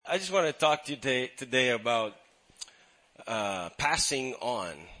I just want to talk to you today about passing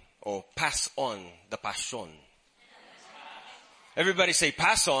on or pass on the passion. Everybody say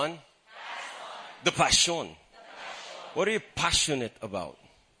pass on the passion. What are you passionate about?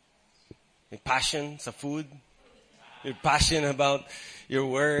 Your passion sa food? You're passionate about your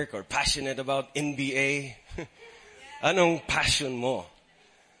work or passionate about NBA? Anong passion mo?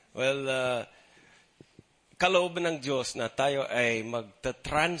 Well, kalooban ng Diyos na tayo ay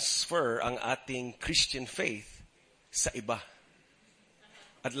magta-transfer ang ating Christian faith sa iba.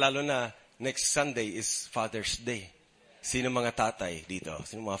 At lalo na, next Sunday is Father's Day. Sino mga tatay dito?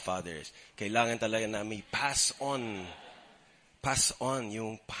 Sino mga fathers? Kailangan talaga namin pass on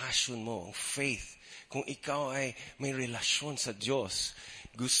yung passion mo, yung faith. Kung ikaw ay may relasyon sa Diyos,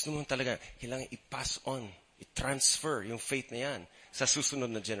 gusto mo talaga, kailangan i-pass on, i-transfer yung faith na yan sa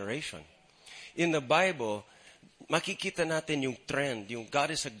susunod na generation. In the Bible, makikita natin yung trend, yung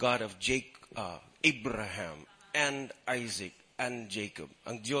God is a God of Abraham and Isaac and Jacob.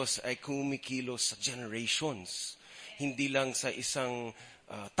 Ang Diyos ay kumikilos sa generations, hindi lang sa isang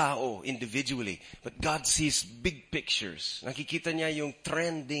tao individually. But God sees big pictures. Nakikita niya yung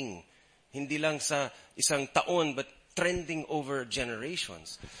trending, hindi lang sa isang taon, but trending over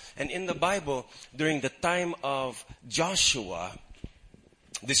generations. And in the Bible, during the time of Joshua,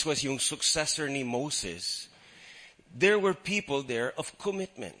 this was yung successor ni Moses, there were people there of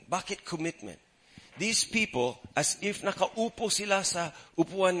commitment. Bakit commitment? These people, as if nakaupo sila sa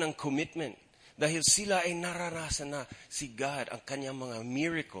upuan ng commitment. Dahil sila ay naranasan na si God, ang kanyang mga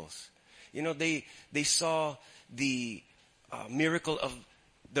miracles. You know, they saw the miracle of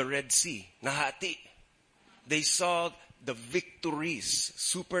the Red Sea, nahati. They saw the victories,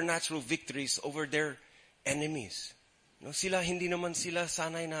 supernatural victories over their enemies. No, hindi naman sila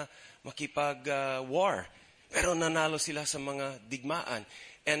sanay na makipag-war. Pero nanalo sila sa mga digmaan.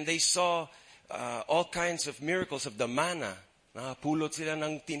 And they saw all kinds of miracles of the manna. Nakapulot sila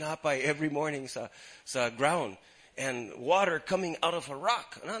ng tinapay every morning sa ground. And water coming out of a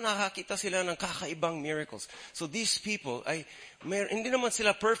rock. Nakakita sila ng kakaibang miracles. So these people, hindi naman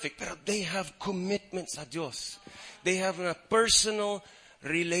sila perfect, pero they have commitment sa Diyos. They have a personal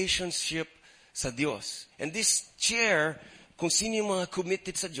relationship sa Diyos. And this chair, kung sino yung mga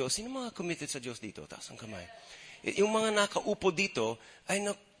committed sa Diyos, sino mga committed sa Diyos dito? Taas ang kamay. Yung mga nakaupo dito ay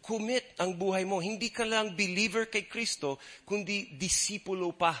na-commit ang buhay mo. Hindi ka lang believer kay Kristo, kundi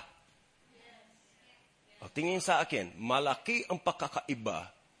disipulo pa. Tingin sa akin, malaki ang pagkakaiba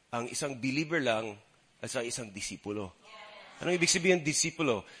ang isang believer lang at sa isang disipulo. Anong ibig sabihin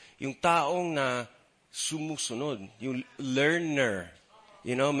disipulo? Yung taong na sumusunod, yung learner.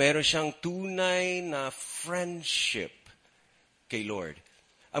 You know, meron siyang tunay na friendship kay Lord.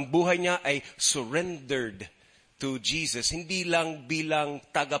 Ang buhay niya ay surrendered to Jesus, hindi lang bilang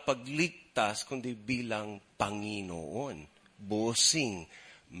tagapagligtas, kundi bilang Panginoon, bossing,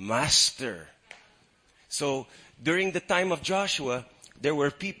 master. So, during the time of Joshua, there were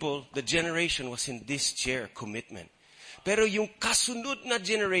people, the generation was in this chair, commitment. Pero yung kasunod na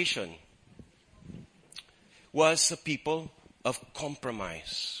generation was a people of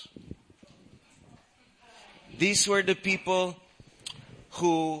compromise. These were the people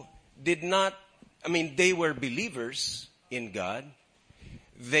who they were believers in God.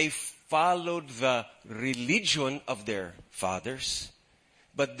 They followed the religion of their fathers,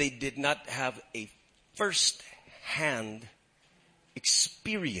 but they did not have a first-hand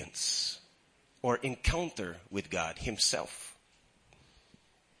experience or encounter with God Himself.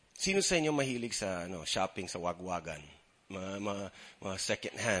 Sino sa inyo mahilig sa shopping sa wagwagan? Mga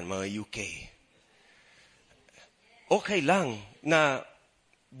second-hand, mga UK. Okay lang na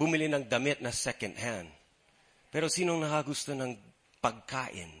bumili ng damit na second-hand. Pero sinong nakagusto ng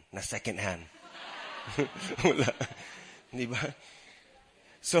pagkain na second-hand? Wala. Di ba?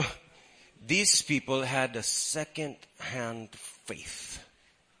 So, these people had a second-hand faith.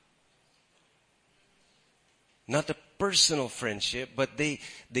 Not a personal friendship, but they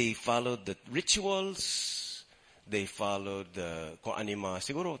followed the rituals, they followed kung anima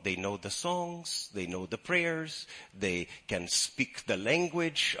siguro, they know the songs, they know the prayers, they can speak the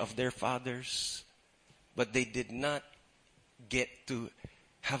language of their fathers, but they did not get to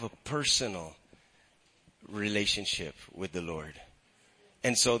have a personal relationship with the Lord.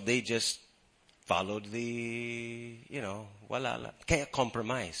 And so they just followed kaya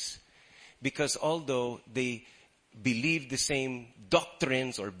compromise. Because although they believed the same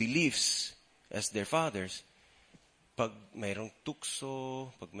doctrines or beliefs as their fathers, pag mayroong tukso,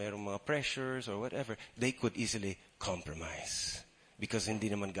 pag mayroong mga pressures or whatever, they could easily compromise. Because hindi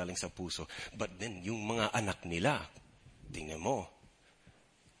naman galing sa puso. But then, yung mga anak nila, tingnan mo,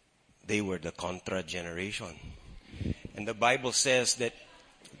 They were the contra generation. And the Bible says that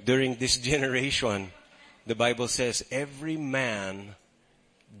during this generation, the Bible says every man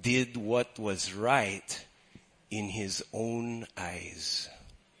did what was right in his own eyes.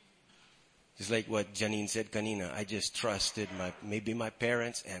 It's like what Janine said kanina. I just trusted maybe my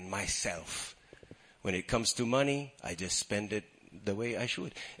parents and myself. When it comes to money, I just spend it the way I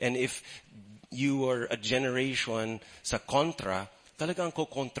should. And if you are a generation sa kontra, talagang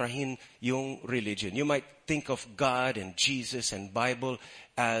kokontrahin yung religion. You might think of God and Jesus and Bible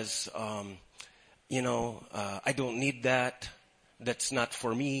as, I don't need that. That's not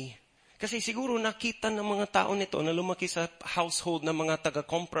for me. Kasi siguro nakita ng mga tao nito na lumaki sa household ng mga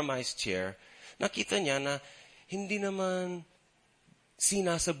taga-compromise chair, nakita niya na hindi naman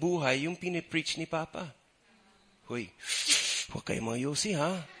sinasa buhay yung pinipreach ni Papa. Hoy, huwag kayong mayusi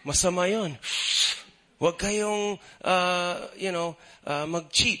ha. Masama yun. Huwag kayong,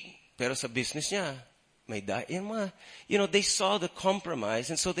 mag-cheat. Pero sa business niya, may they saw the compromise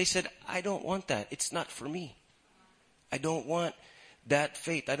and so they said, I don't want that. It's not for me. I don't want that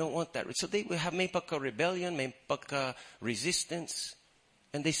faith. I don't want that. So they will have may pagka-rebellion, may pagka-resistance.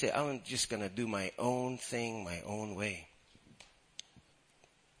 And they say, I'm just going to do my own thing, my own way.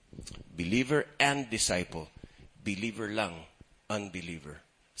 Believer and disciple. Believer lang, unbeliever.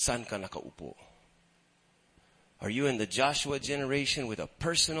 Saan ka nakaupo? Are you in the Joshua generation with a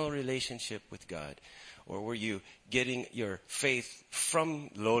personal relationship with God? Or were you getting your faith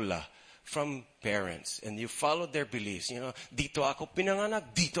from Lola, from parents, and you followed their beliefs? Dito ako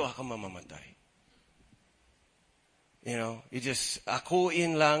pinanganak, dito ako mamamatay. You just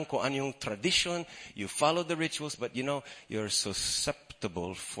akuin lang kung anong tradition, you follow the rituals, but you're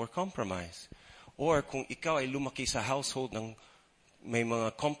susceptible for compromise. Or kung ikaw ay lumaki sa household ng may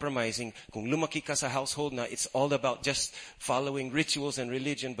mga compromising, kung lumaki ka sa household na it's all about just following rituals and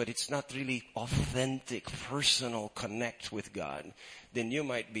religion, but it's not really authentic, personal connect with God, then you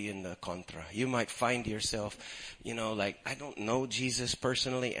might be in the contra. You might find yourself, I don't know Jesus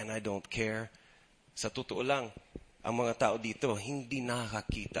personally and I don't care. Sa totoo lang, ang mga tao dito hindi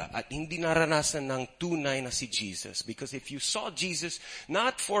nakakita at hindi naranasan ng tunay na si Jesus. Because if you saw Jesus,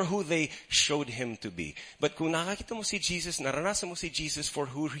 not for who they showed him to be, but kung nakakita mo si Jesus, naranasan mo si Jesus for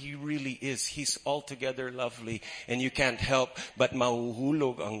who he really is. He's altogether lovely and you can't help but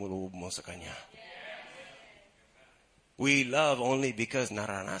mahuhulog ang loob mo sa kanya. We love only because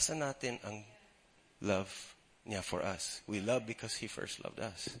naranasan natin ang love niya for us. We love because he first loved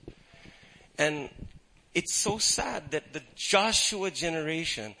us. And it's so sad that the Joshua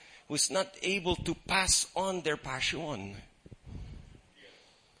generation was not able to pass on their passion.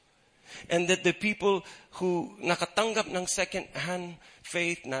 And that the people who nakatanggap ng second-hand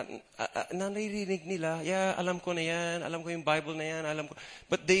faith, na naririnig nila, alam ko na yan, alam ko yung Bible na yan, alam ko.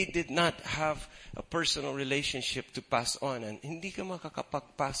 But they did not have a personal relationship to pass on. And hindi ka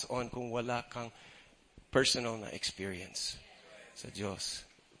makakapag-pass on kung wala kang personal na experience sa Diyos.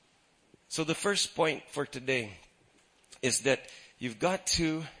 So the first point for today is that you've got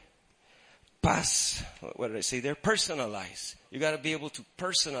to personalize. You got to be able to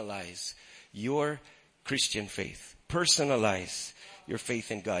personalize your Christian faith. Personalize your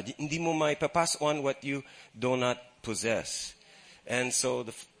faith in God. Hindi mo maipapass on what you do not possess. And so,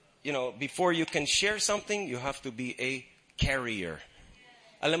 before you can share something, you have to be a carrier.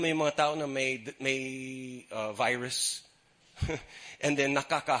 Alam mo yung mga tao na may virus, and then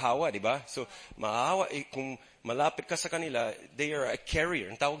nakakahawa, di ba? So, maahawa, kung malapit ka sa kanila, they are a carrier.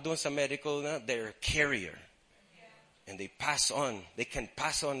 Ang tawag doon sa medical na, they're a carrier. And they can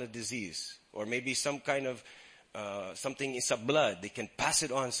pass on a disease. Or maybe some kind of, something is a blood. They can pass it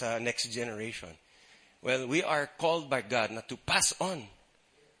on sa next generation. Well, we are called by God not to pass on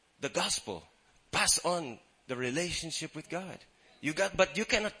the gospel. Pass on the relationship with God. But you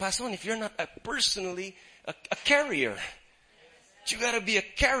cannot pass on if you're not personally a carrier. You gotta be a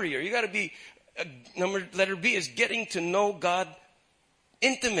carrier. You gotta be, letter B is getting to know God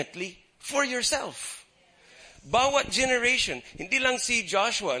intimately for yourself. Bawat generation, hindi lang si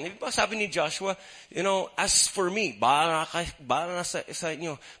Joshua. Hindi ba sabi ni Joshua, as for me, bahala na sa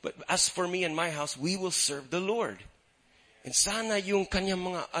inyo, but as for me and my house, we will serve the Lord. And sana yung kanyang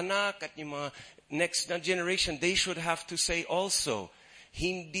mga anak at yung mga next na generation, they should have to say also,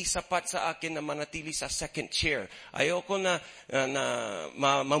 hindi sapat sa akin na manatili sa second chair. Ayoko na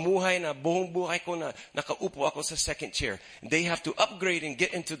mamuhay na buong buhay ko na nakaupo ako sa second chair. They have to upgrade and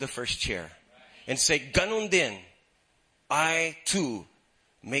get into the first chair. And say, ganun din, I too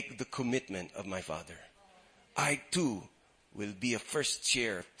make the commitment of my Father. I too will be a first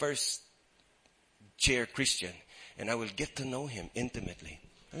chair Christian. And I will get to know him intimately.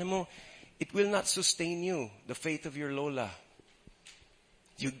 Alam mo, it will not sustain you, the faith of your lola.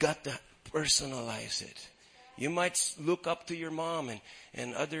 You got to personalize it. You might look up to your mom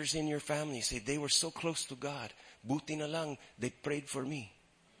and others in your family, say, they were so close to God. Buti na lang, they prayed for me.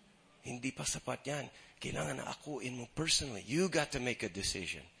 Hindi pa sapat yan. Kailangan na akuin mo personally. You got to make a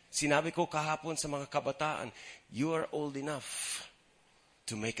decision. Sinabi ko kahapon sa mga kabataan, you are old enough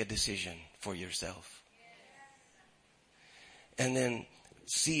to make a decision for yourself. And then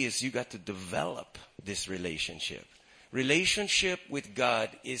C is you got to develop this relationship. Relationship with God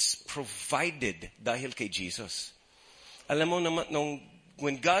is provided dahil kay Jesus. Alam mo naman,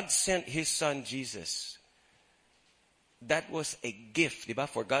 when God sent His Son Jesus, that was a gift, diba?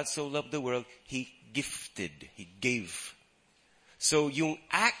 For God so loved the world, He gifted, He gave. So yung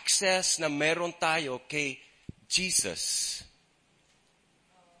access na meron tayo kay Jesus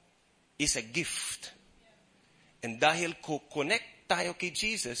is a gift. And dahil ko connect tayo kay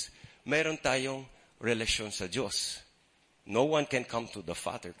Jesus, meron tayong relasyon sa Diyos. No one can come to the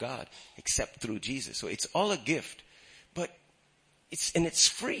Father God except through Jesus. So it's all a gift. But it's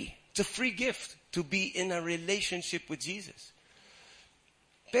free. It's a free gift to be in a relationship with Jesus.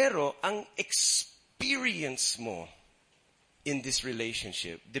 Pero ang experience mo in this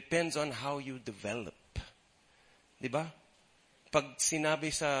relationship depends on how you develop. Diba? Pag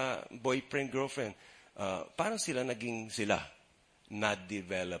sinabi sa boyfriend, girlfriend, paano sila naging sila?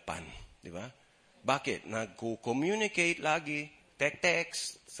 Na-developan. Diba? Bakit? Nag-communicate lagi,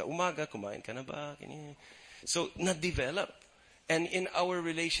 text, sa umaga, kumain ka na ba? So, na-develop. And in our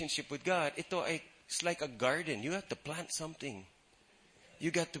relationship with God, it's like a garden. You have to plant something. You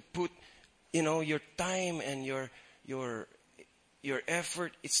got to put, your time and your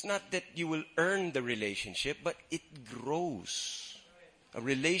effort. It's not that you will earn the relationship, but it grows. A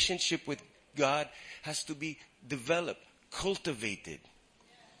relationship with God has to be developed, cultivated.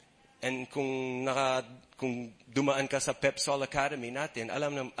 And kung dumaan ka sa Pepsol Academy natin,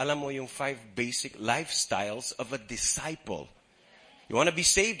 alam mo yung 5 basic lifestyles of a disciple. You want to be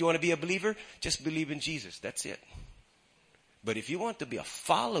saved? You want to be a believer? Just believe in Jesus. That's it. But if you want to be a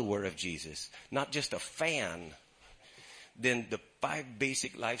follower of Jesus, not just a fan, then the 5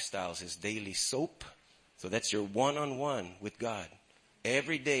 basic lifestyles is daily soap. So that's your one-on-one with God.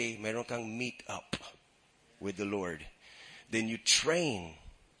 Every day, meron kang meet up with the Lord. Then you training.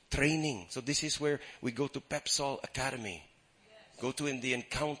 So this is where we go to Pepsol Academy. Go to in the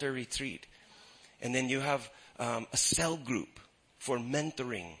encounter retreat. And then you have a cell group for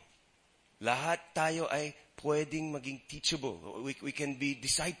mentoring. Lahat tayo ay pwedeng maging teachable. We can be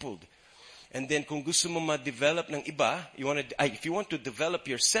discipled. And then kung gusto mo ma-develop ng iba, if you want to develop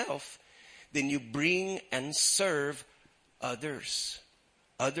yourself, then you bring and serve others.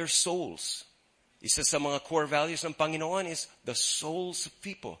 Other souls. Isa sa mga core values ng Panginoon is the souls of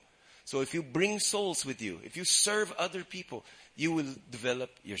people. So if you bring souls with you, if you serve other people, you will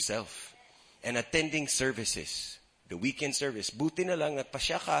develop yourself. And attending services, the weekend service. Buti na lang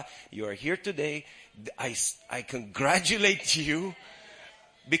nagpasya ka, you are here today. I congratulate you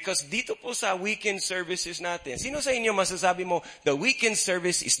because dito po sa weekend services natin, sino sa inyo masasabi mo, the weekend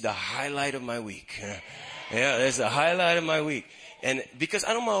service is the highlight of my week? Yeah, that's the highlight of my week. And because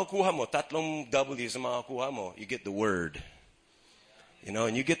anong makukuha mo? Tatlong W's ang makukuha mo. You get the Word.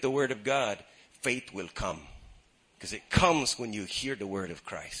 And you get the Word of God, faith will come. Because it comes when you hear the Word of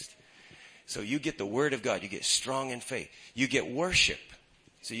Christ. So you get the Word of God. You get strong in faith. You get worship.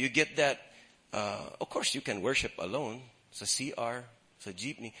 So you get that. Of course, you can worship alone. Sa CR, sa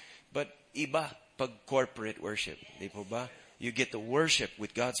jeepney. But iba pag corporate worship. Di po ba? You get the worship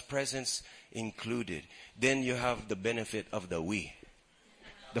with God's presence included. Then you have the benefit of the we.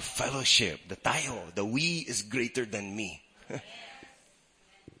 The fellowship, the tayo. The we is greater than me.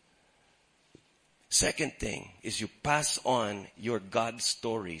 Second thing is you pass on your God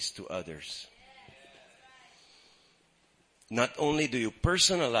stories to others. Not only do you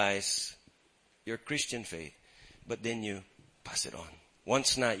personalize your Christian faith, but then you pass it on.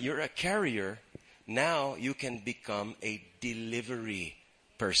 Once na you're a carrier, now you can become a delivery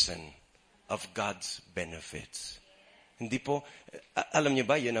person of God's benefits. Hindi po, alam niyo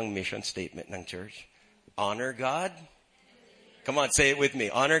ba, yun ang mission statement ng church? Honor God. Come on, say it with me.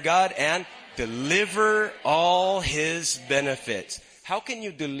 Honor God and deliver all His benefits. How can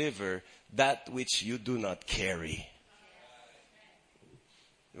you deliver that which you do not carry?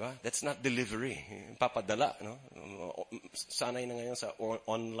 Diba? That's not delivery. Papadala, no? Sanay na ngayon sa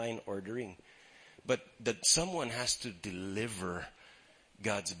online ordering. But that someone has to deliver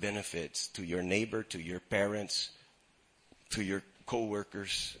God's benefits to your neighbor, to your parents, to your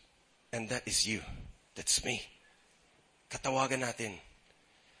co-workers. And that is you. That's me. Katawagan natin.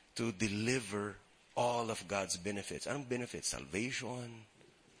 to deliver all of God's benefits. Anong benefits? Salvation,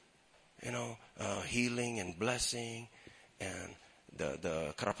 healing and blessing, and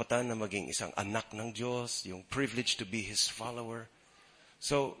the karapatan na maging isang anak ng Diyos, yung privilege to be His follower.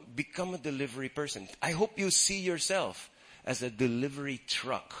 So, become a delivery person. I hope you see yourself as a delivery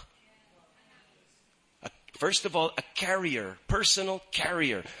truck. First of all, a carrier, personal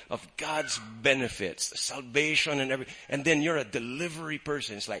carrier of God's benefits, salvation and everything. And then you're a delivery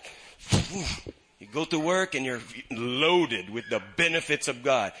person. It's like, you go to work and you're loaded with the benefits of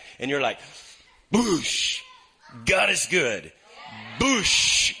God. And you're like, boosh, God is good.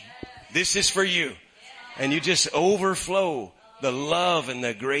 Boosh, this is for you. And you just overflow the love and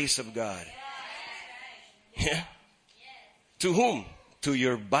the grace of God. Yeah. To whom? To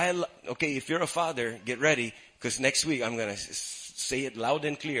your okay, if you're a father, get ready, because next week I'm going to say it loud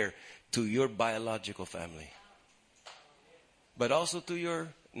and clear, to your biological family. But also to your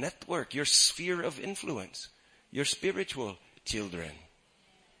network, your sphere of influence, your spiritual children.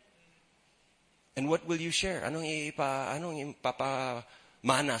 And what will you share? Anong ipapamana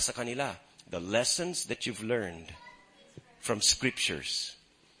sa kanila? The lessons that you've learned from scriptures.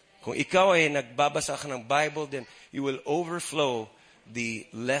 Kung ikaw ay nagbabasa ka ng Bible, then you will overflow the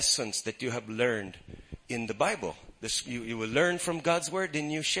lessons that you have learned in the Bible. You will learn from God's Word,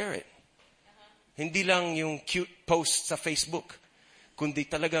 then you share it. Hindi lang yung cute posts sa Facebook, kundi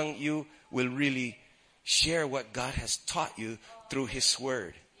talagang you will really share what God has taught you through His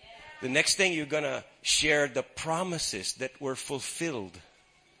Word. The next thing, you're gonna share the promises that were fulfilled.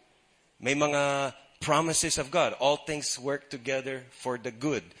 May mga promises of God. All things work together for the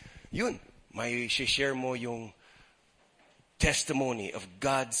good. Yun, may share mo yung testimony of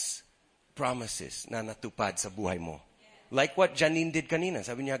God's promises na natupad sa buhay mo. Like what Janine did kanina.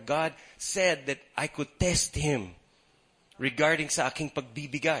 Sabi niya, God said that I could test Him regarding sa aking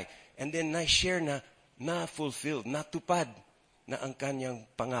pagbibigay. And then na-share na fulfilled, natupad na ang kanyang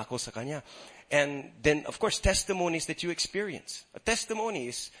pangako sa kanya. And then, of course, testimonies that you experience. A testimony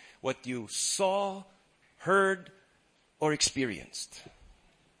is what you saw, heard, or experienced.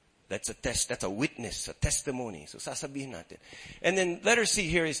 That's a witness, a testimony. So sasabihin natin. And then letter C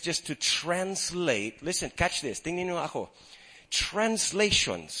here is just to translate. Listen, catch this. Tingnan niyo ako.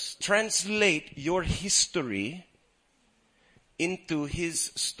 Translations. Translate your history into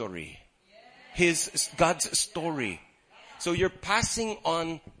His story. God's story. So you're passing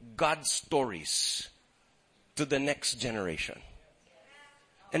on God's stories to the next generation.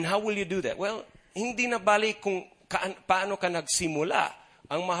 And how will you do that? Well, hindi na bali kung paano ka nagsimula.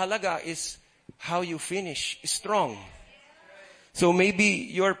 Ang mahalaga is how you finish strong. So maybe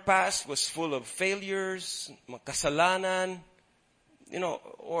your past was full of failures, kasalanan,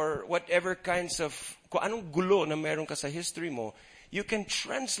 or whatever kinds of, kung anong gulo na meron ka sa history mo, you can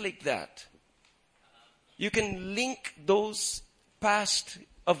translate that. You can link those past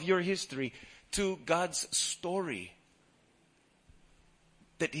of your history to God's story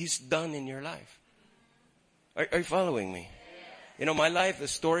that He's done in your life. Are you following me? My life, the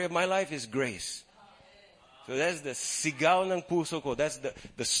story of my life is grace. So that's the sigaw ng puso ko. That's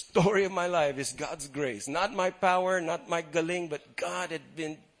the story of my life is God's grace. Not my power, not my galing, but God had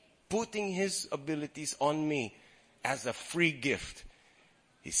been putting His abilities on me as a free gift.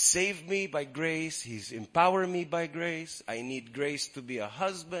 He saved me by grace. He's empowered me by grace. I need grace to be a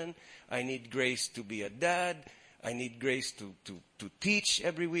husband. I need grace to be a dad. I need grace to teach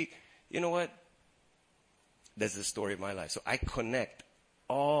every week. You know what? That's the story of my life. So I connect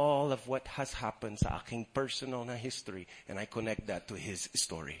all of what has happened sa aking personal na history, and I connect that to His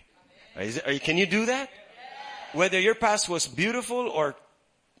story. Can you do that? Whether your past was beautiful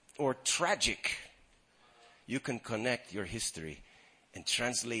or tragic, you can connect your history and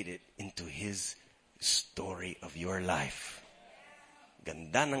translate it into His story of your life.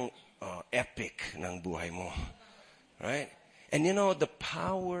 Ganda ng epic ng buhay mo. Right? And the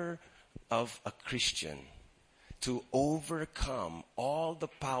power of a Christian to overcome all the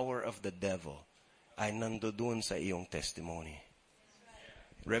power of the devil ay nandoon sa iyong testimony.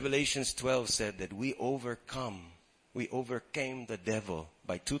 Revelations 12 said that we overcame the devil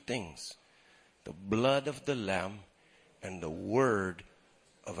by two things: the blood of the Lamb and the word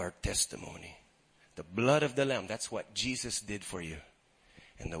of our testimony. The blood of the Lamb, that's what Jesus did for you.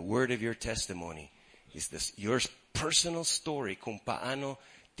 And the word of your testimony is your personal story kung paano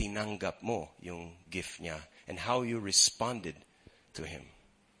tinanggap mo yung gift niya and how you responded to Him.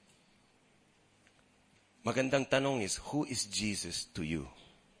 Magandang tanong is, who is Jesus to you?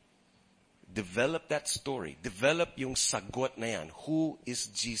 Develop that story. Develop yung sagot na yan. Who is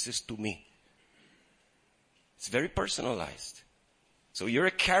Jesus to me? It's very personalized. So you're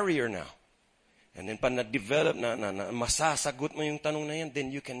a carrier now. And then pag na-develop na masasagot mo yung tanong na yan,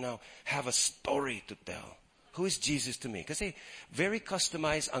 then you can now have a story to tell. Who is Jesus to me? Kasi very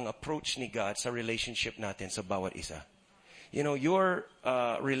customized ang approach ni God sa relationship natin sa bawat isa. You know, your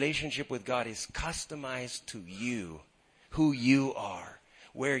relationship with God is customized to you, who you are,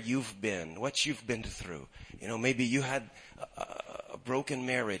 where you've been, what you've been through. You know, maybe you had a broken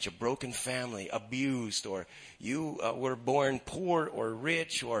marriage, a broken family, abused, or you were born poor or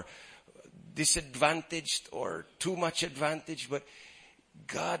rich or disadvantaged or too much advantage, but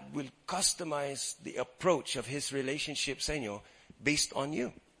God will customize the approach of His relationship sa inyo based on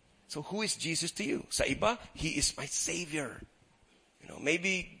you. So who is Jesus to you? Sa iba, He is my Savior. You know,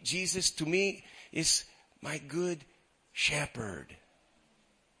 maybe Jesus to me is my good shepherd.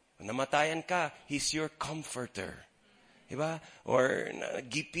 Kung namatayan ka, He's your comforter. Diba? Or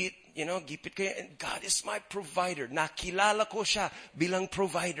gipit, you know, gipit kayo. And God is my provider. Nakilala ko siya bilang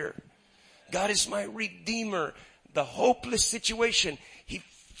provider. God is my redeemer. The hopeless situation, He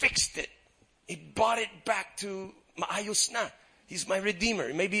fixed it. He brought it back to maayos na. He's my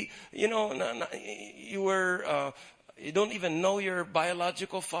redeemer. Maybe, you know, you don't even know your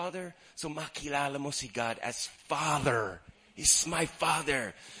biological father. So makilala mo si God as Father. He's my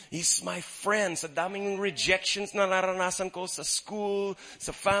Father. He's my friend. Sa daming rejections na naranasan ko sa school,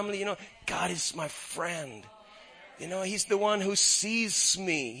 sa family, you know, God is my friend. You know, He's the one who sees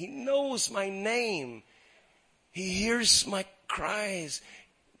me. He knows my name. He hears my cries.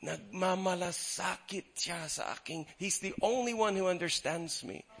 Nagmamalasakit siya sa akin. He's the only one who understands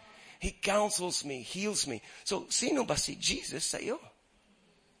me. He counsels me, heals me. So, sino ba si Jesus sa iyo?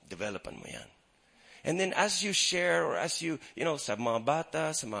 Developan mo yan. And then as you share or as you know, sa mga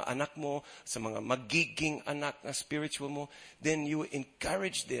bata, sa mga anak mo, sa mga magiging anak na spiritual mo, then you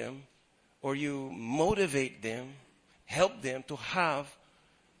encourage them or you motivate them, help them to have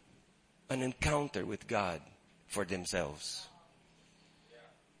an encounter with God for themselves.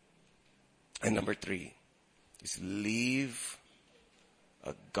 And number 3 is leave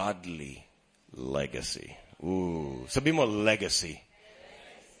a godly legacy. Ooh, sabi mo legacy.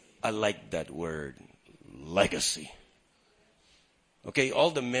 I like that word, legacy. Okay, all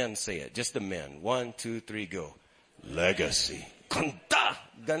the men say it. Just the men. 1, 2, 3, go. Legacy.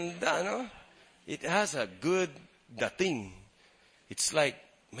 Ganda, no? It has a good dating. It's like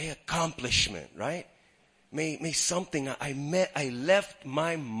may accomplishment, right? May something I left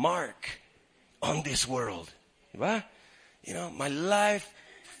my mark on this world. Diba? You know, my life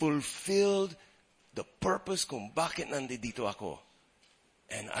fulfilled the purpose kung bakit nandito ako.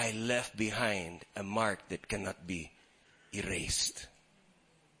 And I left behind a mark that cannot be erased.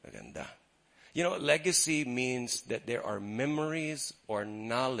 Maganda. You know, legacy means that there are memories or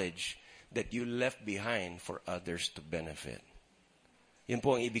knowledge that you left behind for others to benefit. Yun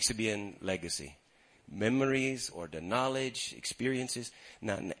po ang ibig sabihin legacy. Memories or the knowledge, experiences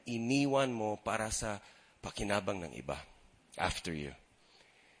na iniwan mo para sa pakinabang ng iba after you.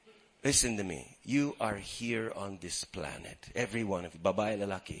 Listen to me. You are here on this planet. Every one of you, babae,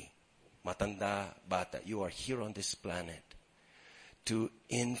 lalaki, matanda, bata, you are here on this planet to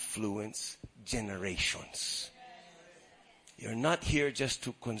influence generations. You're not here just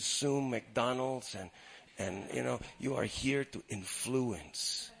to consume McDonald's and you know, you are here to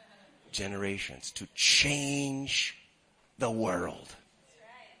influence generations, to change the world.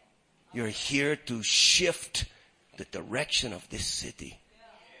 You're here to shift the direction of this city.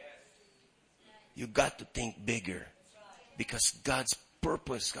 You got to think bigger because God's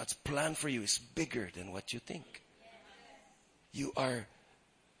purpose, God's plan for you is bigger than what you think. You are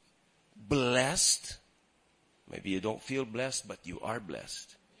blessed. Maybe you don't feel blessed, but you are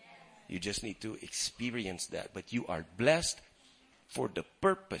blessed. You just need to experience that. But you are blessed for the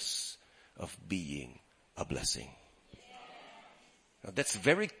purpose of being a blessing. Now, that's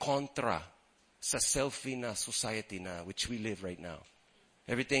very contra sa selfie na society na which we live right now.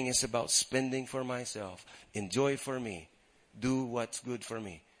 Everything is about spending for myself, enjoy for me, do what's good for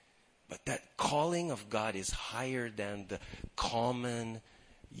me. But that calling of God is higher than the common,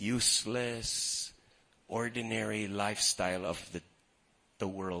 useless, ordinary lifestyle of the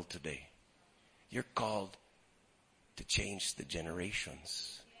world today. You're called to change the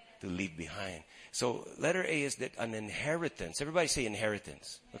generations, to leave behind. So, letter A is that an inheritance. Everybody say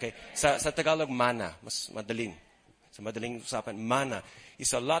inheritance. Okay? Sa Tagalog, mana. Mas madaling. Sa madaling usapan, mana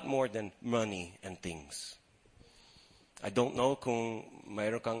is a lot more than money and things. I don't know kung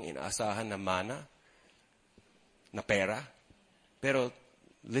mayroon kang inaasahan na mana, na pera. Pero,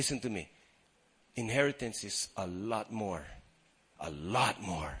 listen to me. Inheritance is a lot more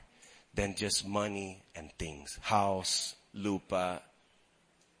than just money and things. House, lupa,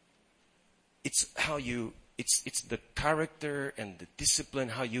 it's the character and the discipline,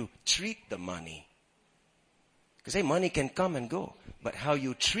 how you treat the money. Because money can come and go, but how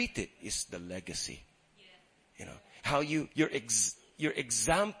you treat it is the legacy. You know, how your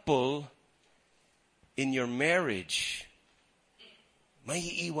example in your marriage,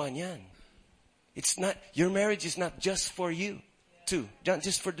 maiiwan yan. It's not, your marriage is not just for you two, not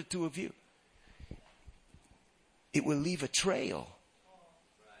just for the two of you. It will leave a trail.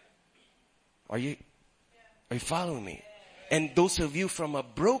 Are you following me? And those of you from a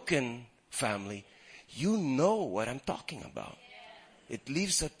broken family, you know what I'm talking about. It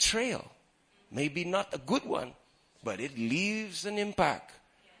leaves a trail. Maybe not a good one, but it leaves an impact.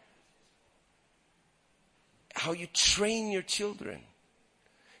 How you train your children.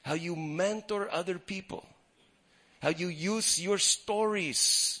 How you mentor other people. How you use your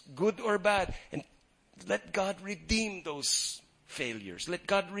stories, good or bad, and let God redeem those failures. Let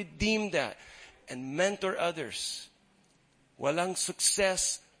God redeem that and mentor others. Walang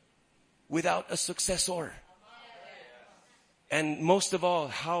success without a successor. And most of all,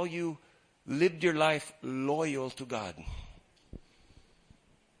 how you lived your life loyal to God.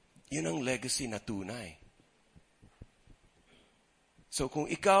 Yun ang legacy na tunay. So kung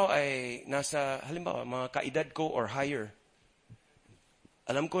ikaw ay nasa, halimbawa, mga kaedad ko or higher,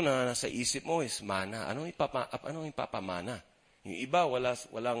 alam ko na nasa isip mo is mana. Anong ipapamana? Yung iba,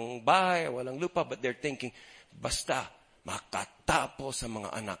 walang bahay, walang lupa, but they're thinking, basta makatapos sa mga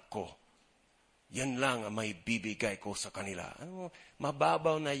anak ko. Yan lang ang may bibigay ko sa kanila. Ano,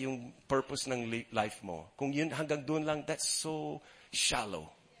 mababaw na yung purpose ng life mo. Kung yun hanggang doon lang, that's so shallow.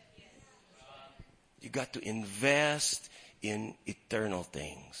 You got to invest in eternal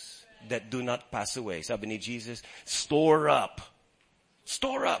things that do not pass away. Sabi ni Jesus, store up.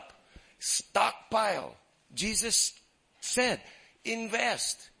 Store up. Stockpile. Jesus said,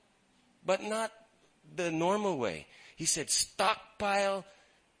 invest. But not the normal way. He said, stockpile.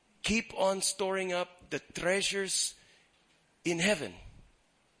 Keep on storing up the treasures in heaven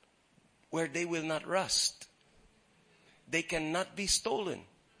where they will not rust. They cannot be stolen.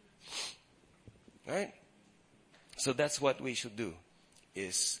 Right? So that's what we should do,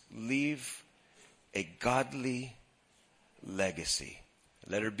 is leave a godly legacy.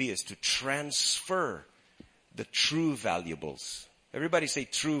 Letter B is to transfer the true valuables. Everybody say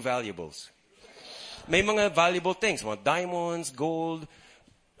true valuables. May mga valuable things, mga diamonds, gold,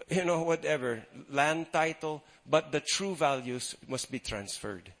 whatever, land title, but the true values must be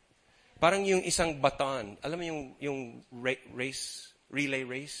transferred. Parang yung isang baton, alam mo yung relay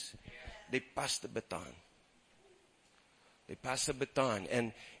race? They pass the baton. They pass the baton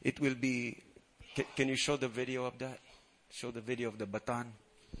and it will be, can you show the video of that? Show the video of the baton.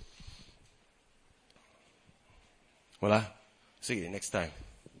 Wala? Sige, next time.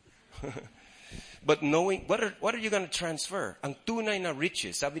 But knowing, what are you going to transfer? Ang tunay na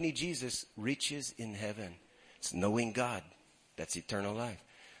riches, sabi ni Jesus, riches in heaven. It's knowing God. That's eternal life.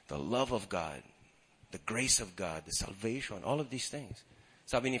 The love of God, the grace of God, the salvation, all of these things.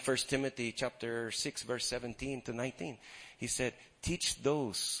 Sabi ni 1 Timothy chapter 6 verse 17 to 19. He said, teach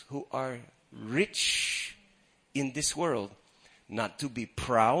those who are rich in this world not to be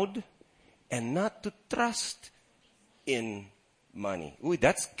proud and not to trust in money. Uy,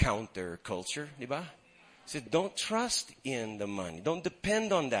 that's counterculture, di ba? He said, don't trust in the money. Don't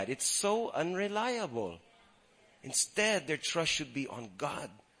depend on that. It's so unreliable. Instead, their trust should be on God,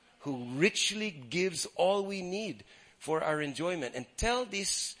 who richly gives all we need for our enjoyment. And tell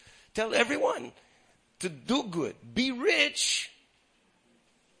everyone to do good. Be rich,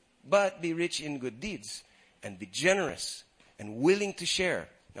 but be rich in good deeds. And be generous and willing to share.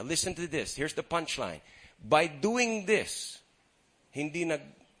 Now listen to this. Here's the punchline. By doing this, hindi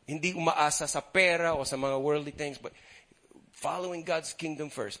umaasa sa pera o sa mga worldly things, but following God's kingdom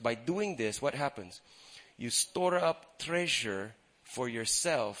first. By doing this, what happens? You store up treasure for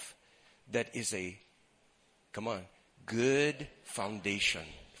yourself that is a, good foundation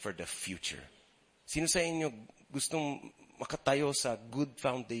for the future. Sino sa inyo gustong makatayo sa good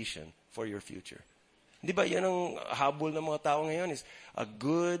foundation for your future? Di ba yan ang habol ng mga tao ngayon is a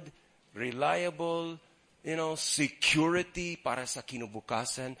good, reliable, security para sa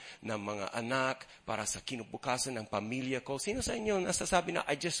kinubukasan ng mga anak, para sa kinubukasan ng pamilya ko. Sino sa inyo nasasabi na,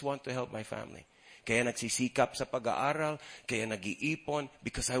 I just want to help my family. Kaya nagsisikap sa pag-aaral, kaya nag-iipon,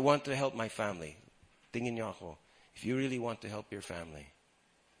 because I want to help my family. Tingin niyo ako, if you really want to help your family,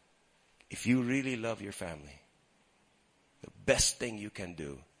 if you really love your family, the best thing you can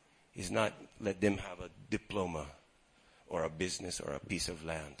do is not let them have a diploma or a business or a piece of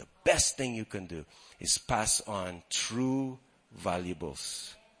land. The best thing you can do is pass on true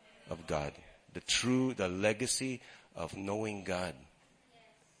valuables of God. the legacy of knowing God.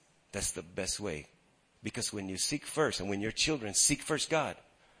 That's the best way. Because when you seek first, and when your children seek first God,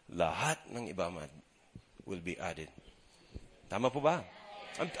 lahat ng iba will be added. Tama po ba?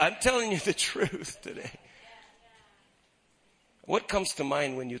 I'm telling you the truth today. What comes to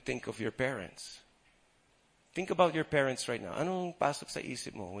mind when you think of your parents? Think about your parents right now. Anong pasok sa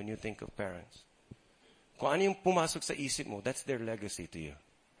isip mo when you think of parents? Kung ano yung pumasok sa isip mo, that's their legacy to you.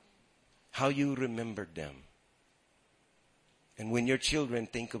 How you remembered them. And when your children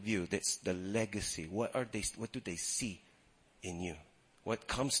think of you, that's the legacy. What do they see in you? What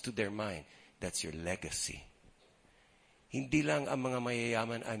comes to their mind? That's your legacy. Hindi lang ang mga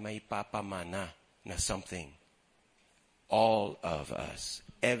mayayaman ay may papamana na something. All of us,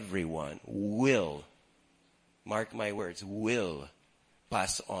 everyone will, mark my words, will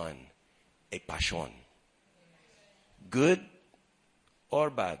pass on a passion. Good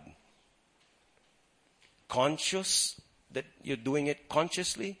or bad. Conscious that you're doing it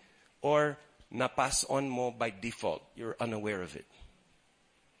consciously, or na-pass on mo by default. You're unaware of it.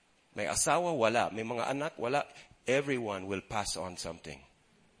 May asawa, wala. May mga anak, wala. Everyone will pass on something.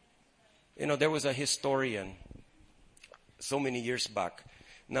 You know, there was a historian so many years back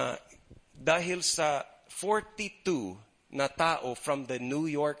na dahil sa 42 na tao from the New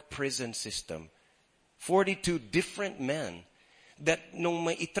York prison system, 42 different men, that nung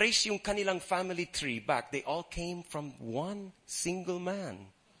may itrace yung kanilang family tree back, they all came from one single man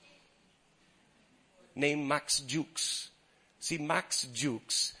named Max Jukes. Si Max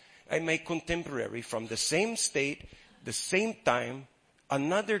Jukes ay may contemporary from the same state, the same time,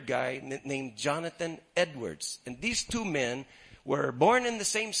 another guy named Jonathan Edwards. And these two men were born in the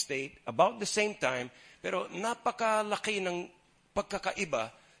same state, about the same time, pero napakalaki ng pagkakaiba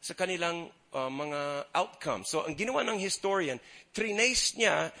sa kanilang mga outcomes. So, ang ginawa ng historian, trinace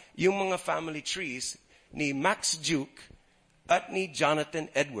niya yung mga family trees ni Max Duke at ni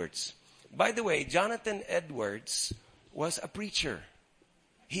Jonathan Edwards. By the way, Jonathan Edwards was a preacher.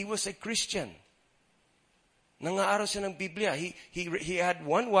 He was a Christian. Nangaaraw siya ng Biblia. He had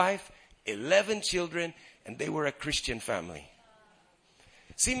one wife, 11 children, and they were a Christian family.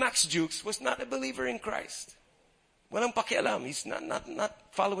 Si Max Jukes was not a believer in Christ. Walang pakialam. He's not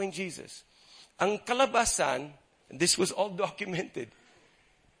following Jesus. Ang kalabasan, this was all documented.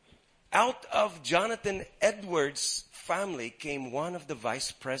 Out of Jonathan Edwards' family came one of the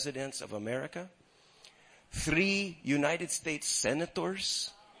vice presidents of America, 3 United States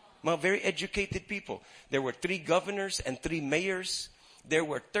senators, mga very educated people. There were 3 governors and 3 mayors. There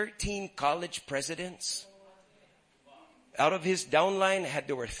were 13 college presidents. Out of his downline,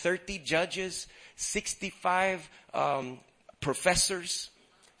 there were 30 judges, 65 professors,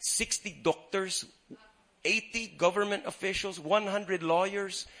 60 doctors, 80 government officials, 100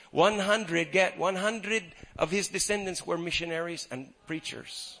 lawyers, 100 of his descendants were missionaries and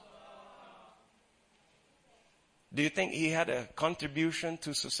preachers. Do you think he had a contribution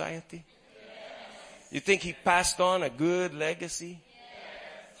to society? Yes. You think he passed on a good legacy?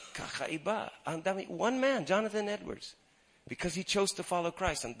 Yes. Kakaiba. Ang dami. One man, Jonathan Edwards. Because he chose to follow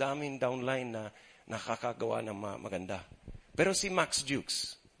Christ. Ang daming downline na nakakagawa ng maganda. Pero si Max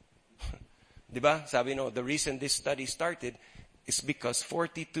Jukes, diba? Sabi no, the reason this study started is because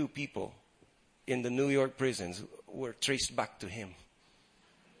 42 people in the New York prisons were traced back to him.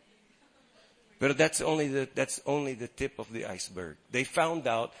 But that's only the tip of the iceberg. They found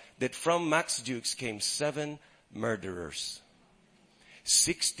out that from Max Jukes came 7 murderers,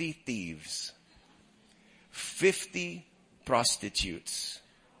 60 thieves, 50 prostitutes,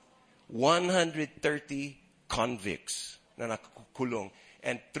 130 convicts na nakakulong,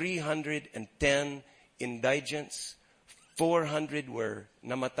 and 310 indigents. 400 were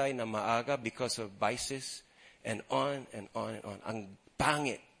namatay na maaga because of vices, and on and on and on. Ang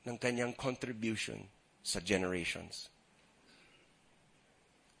pangit ng kanyang contribution sa generations.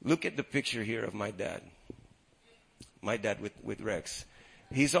 Look at the picture here of my dad. My dad with Rex.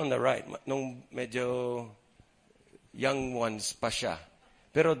 He's on the right. Nung medyo young ones pa siya.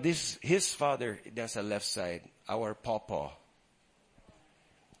 Pero his father, nasa left side, our pawpaw.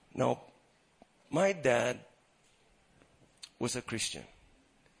 Now, my dad was a Christian.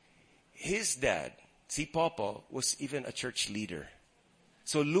 His dad, si Pawpaw, was even a church leader.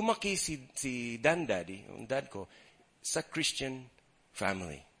 So lumaki si Daddy, yung dad ko, sa Christian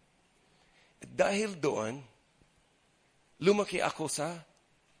family. Dahil doon, lumaki ako sa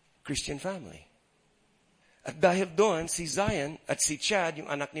Christian family. At dahil doon, si Zion at si Chad, yung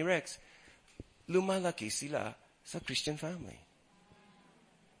anak ni Rex, lumalaki sila sa Christian family.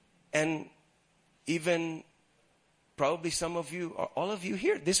 And even probably some of you, or all of you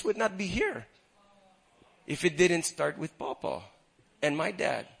here, this would not be here if it didn't start with Papa and my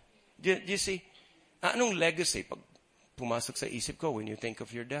dad. You see, anong legacy pag pumasok sa isip ko when you think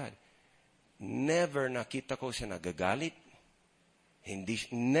of your dad? Never nakita ko siya nagagalit.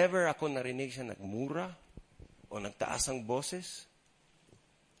 Never ako narinig siya nagmura o nagtaas ang boses.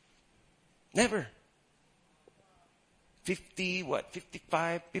 Never. 55,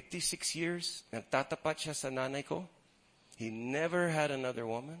 56 years, nagtatapat siya sa nanay ko. He never had another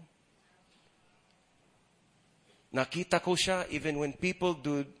woman. Nakita ko siya even when people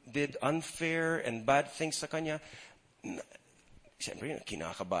did unfair and bad things sa kanya. Siyempre,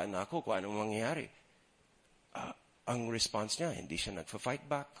 kinakabahan na ako kung anong mangyayari. Ang response niya, hindi siya nagfa-fight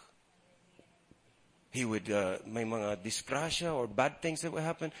back. He would, may mga disgrasya or bad things that would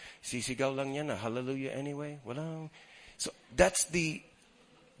happen. Sisigaw lang niya na, hallelujah anyway. Wala. So, that's the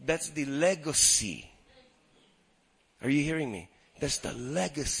legacy. Are you hearing me? That's the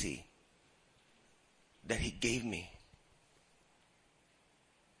legacy that He gave me.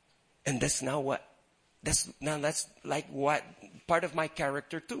 And that's like what, part of my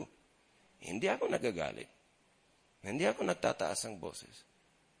character too. Hindi ako nagagalit. Hindi ako nagtataas ang boses.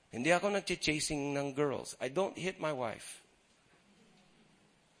 Hindi ako nag-chasing ng girls. I don't hit my wife.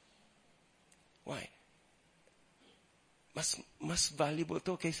 Why? Mas valuable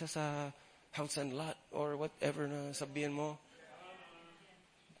to kaysa sa house and lot or whatever na sabihin mo.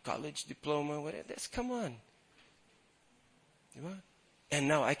 College diploma, whatever. Come on. Diba? And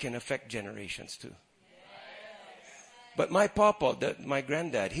now I can affect generations too. But my papa, my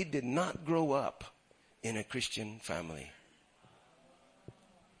granddad, he did not grow up in a Christian family.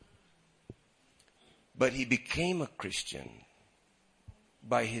 But he became a Christian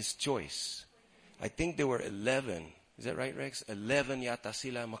by his choice. I think there were 11. Is that right, Rex? 11 yata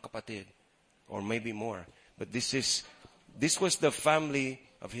sila makapatid. Or maybe more. But this was the family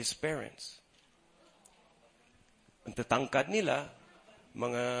of his parents. Ang tatangkad nila,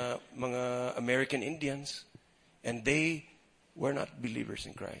 mga American Indians, and they were not believers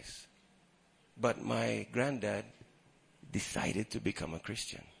in Christ. But my granddad decided to become a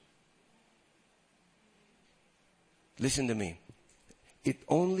Christian. Listen to me. It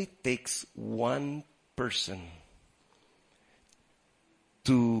only takes one person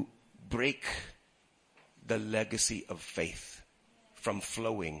to break the legacy of faith from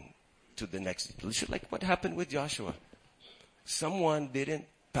flowing to the next. Like what happened with Joshua. Someone didn't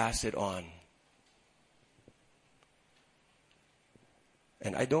pass it on.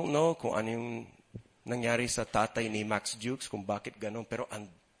 And I don't know kung ano yung nangyari sa tatay ni Max Jukes, kung bakit ganon, pero ang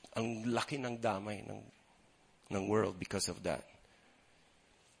laki ng damay ng world because of that.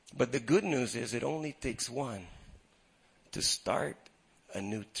 But the good news is it only takes one to start a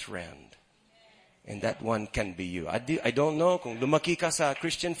new trend. And that one can be you. I don't know kung lumaki ka sa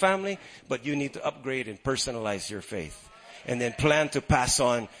Christian family, but you need to upgrade and personalize your faith. And then plan to pass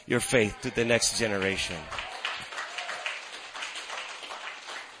on your faith to the next generation.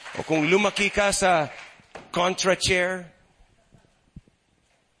 O kung lumaki ka sa contra chair,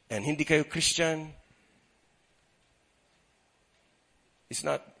 and hindi kayo Christian, it's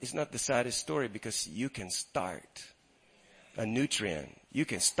not the saddest story because you can start a new trend. You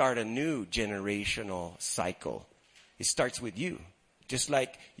can start a new generational cycle. It starts with you. Just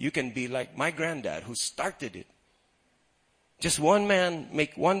like you can be like my granddad who started it. Just one man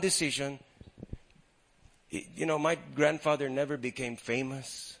make one decision. You know, my grandfather never became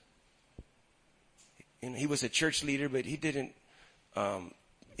famous. He was a church leader, but he didn't,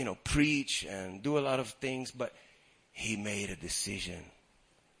 preach and do a lot of things. But he made a decision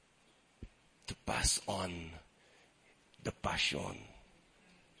to pass on the passion.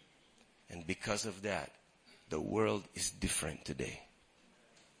 And because of that, the world is different today.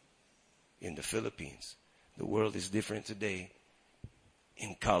 In the Philippines, the world is different today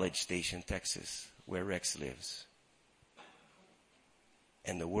in College Station, Texas, where Rex lives.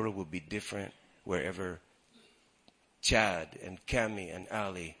 And the world will be different wherever Chad and Cami and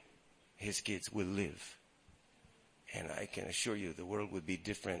Ali, his kids, will live. And I can assure you the world will be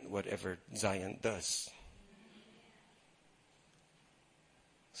different whatever Zion does.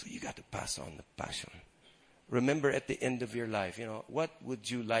 So you got to pass on the passion. Remember at the end of your life, what would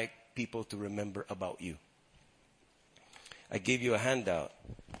you like people to remember about you? I gave you a handout.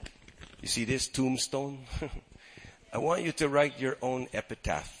 You see this tombstone? I want you to write your own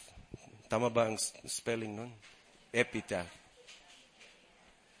epitaph. Tama ba ang spelling nun? Epitaph.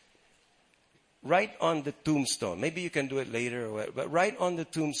 Write on the tombstone. Maybe you can do it later, but write on the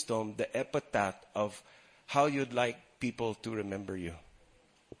tombstone the epitaph of how you'd like people to remember you.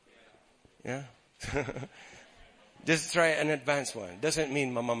 Yeah? Just try an advanced one. Doesn't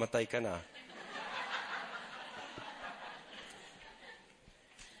mean mamamatay ka na.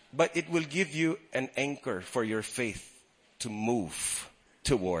 but it will give you an anchor for your faith to move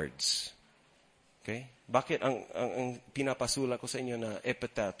towards. Okay? Bakit ang pinapasula ko sa inyo na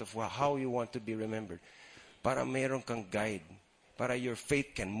epitaph of how you want to be remembered? Para mayroon kang guide. Para your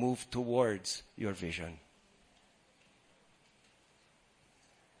faith can move towards your vision.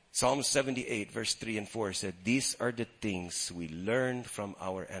 Psalm 78 verse 3 and 4 said, "These are the things we learned from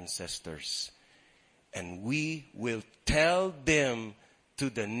our ancestors, and we will tell them to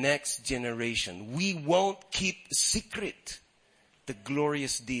the next generation." We won't keep secret the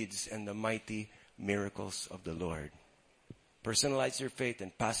glorious deeds and the mighty miracles of the Lord. Personalize your faith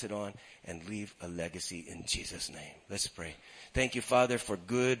and pass it on and leave a legacy in Jesus' name. Let's pray. Thank you, Father, for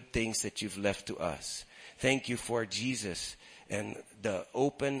good things that you've left to us. Thank you for Jesus and the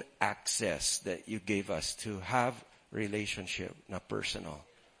open access that you gave us to have relationship na personal.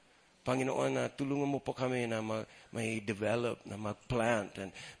 Panginoon, tulungan mo po kami na may develop, na mag-plant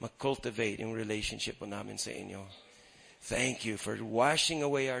and mag-cultivate yung relationship po namin sa inyo. Thank you for washing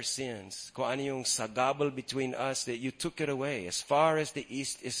away our sins. Kung ano yung sagabal between us, that you took it away as far as the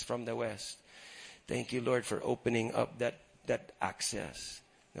east is from the west. Thank you, Lord, for opening up that access,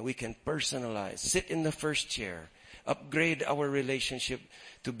 that we can personalize, sit in the first chair, upgrade our relationship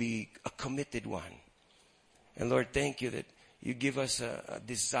to be a committed one. And Lord, thank you that you give us a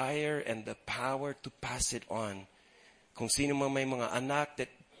desire and the power to pass it on. Kung sino man may mga anak, that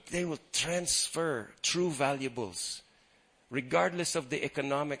they will transfer true valuables. Regardless of the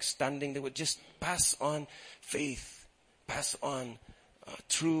economic standing, they would just pass on faith, pass on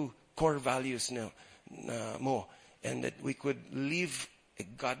true core values mo, and that we could leave a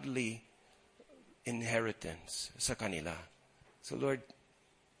godly inheritance sa kanila. So Lord,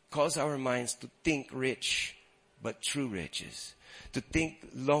 cause our minds to think rich, but true riches. To think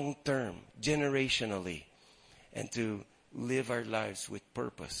long-term, generationally, and to live our lives with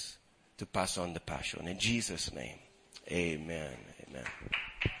purpose to pass on the passion. In Jesus' name, amen. Amen.